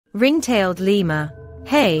Ring-tailed lemur.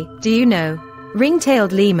 Hey, do you know?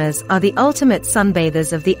 Ring-tailed lemurs are the ultimate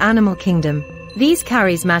sunbathers of the animal kingdom. These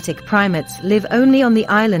charismatic primates live only on the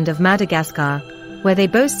island of Madagascar, where they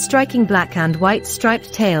boast striking black and white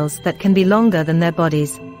striped tails that can be longer than their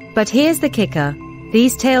bodies. But here's the kicker.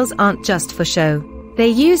 These tails aren't just for show. They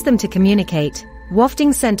use them to communicate,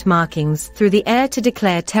 wafting scent markings through the air to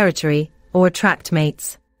declare territory or attract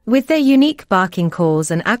mates. With their unique barking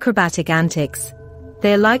calls and acrobatic antics,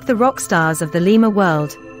 they're like the rock stars of the lemur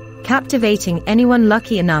world, captivating anyone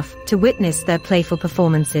lucky enough to witness their playful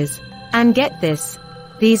performances. And get this,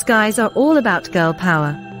 these guys are all about girl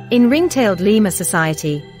power. In ring-tailed lemur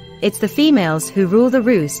society, it's the females who rule the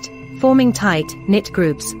roost, forming tight, knit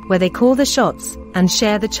groups where they call the shots and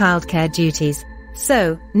share the childcare duties.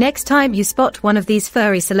 So, next time you spot one of these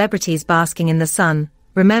furry celebrities basking in the sun,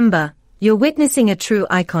 remember, you're witnessing a true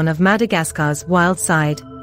icon of Madagascar's wild side.